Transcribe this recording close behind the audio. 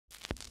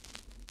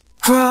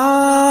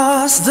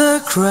Across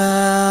the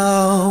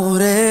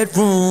crowded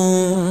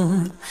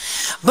room,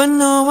 but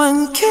no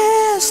one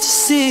cares to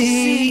see.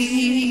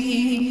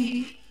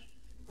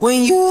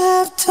 When you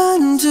have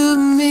turned to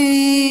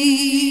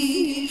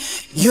me,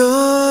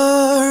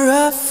 you're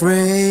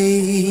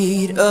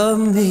afraid of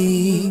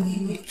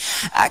me.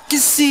 I can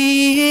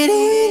see it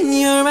in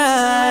your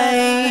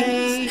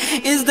eyes.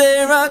 Is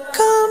there a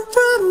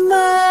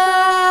compromise?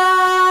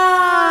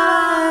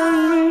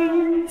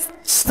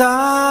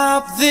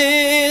 Stop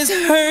this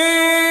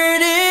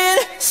hurting,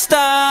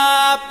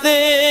 stop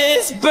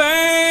this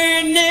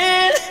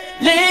burning.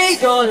 Lay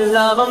your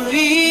love on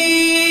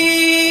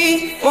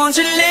me. Won't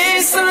you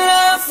lay some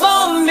love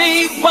on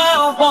me?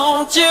 Why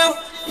won't you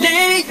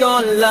lay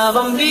your love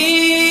on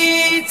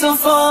me? Don't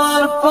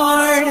fall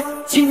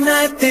apart,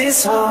 unite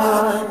this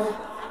heart.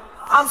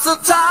 I'm so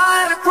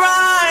tired of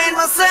crying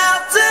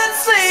myself to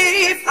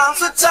sleep. I'm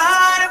so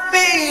tired of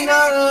being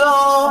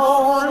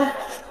alone.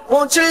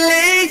 Won't you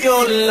lay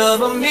your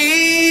love on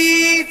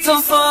me?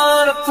 Don't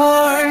fall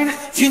apart,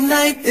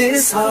 unite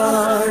this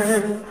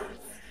heart.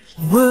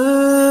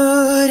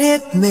 Would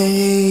it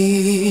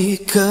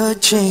make a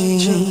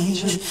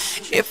change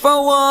if I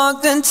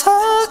walked and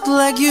talked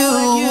like you?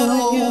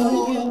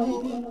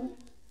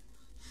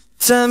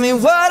 Tell me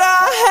what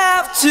I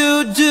have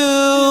to do.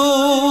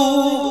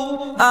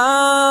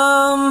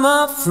 I'm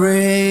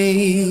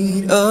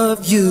afraid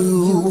of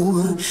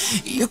you.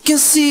 You can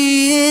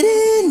see it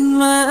in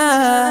my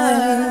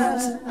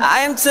eyes.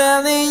 I am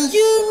telling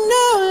you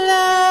no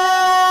lies.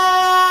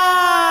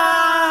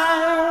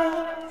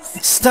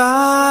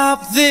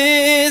 Stop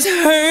this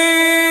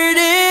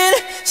hurting,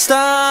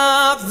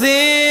 stop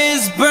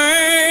this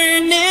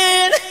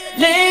burning.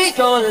 Lay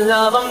your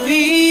love on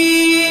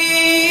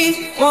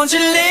me. Won't you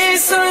lay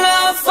some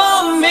love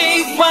on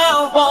me?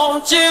 Why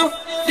won't you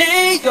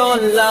lay your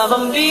love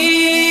on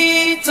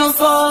me? Don't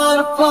fall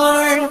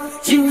apart,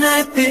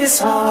 unite this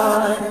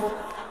heart.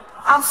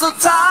 I'm so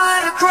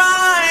tired of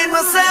crying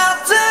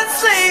myself to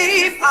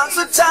sleep. I'm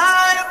so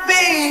tired of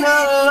being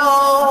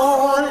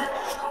alone.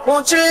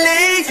 Won't you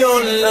lay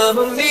your love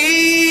on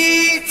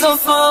me? Don't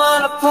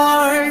fall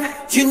apart,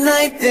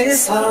 unite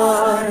this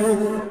heart.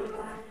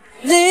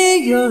 Lay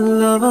your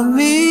love on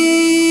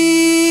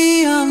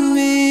me,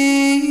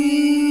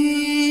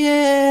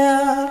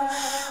 yeah.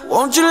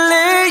 Won't you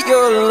lay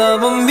your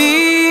love on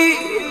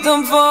me?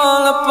 Don't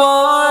fall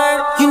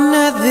apart,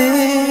 unite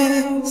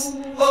this.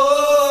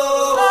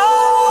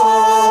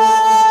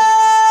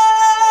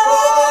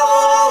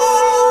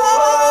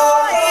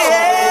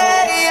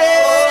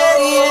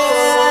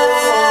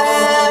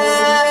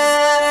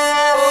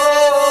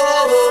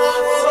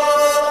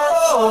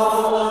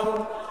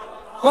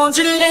 Won't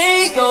you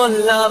lay your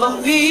love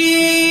on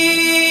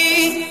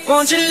me?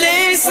 Won't you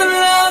lay some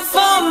love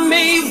on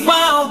me?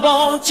 Why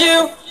won't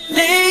you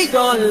lay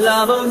your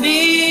love on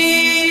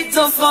me?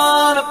 Don't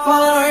fall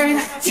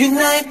apart,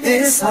 unite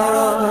this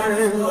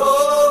heart.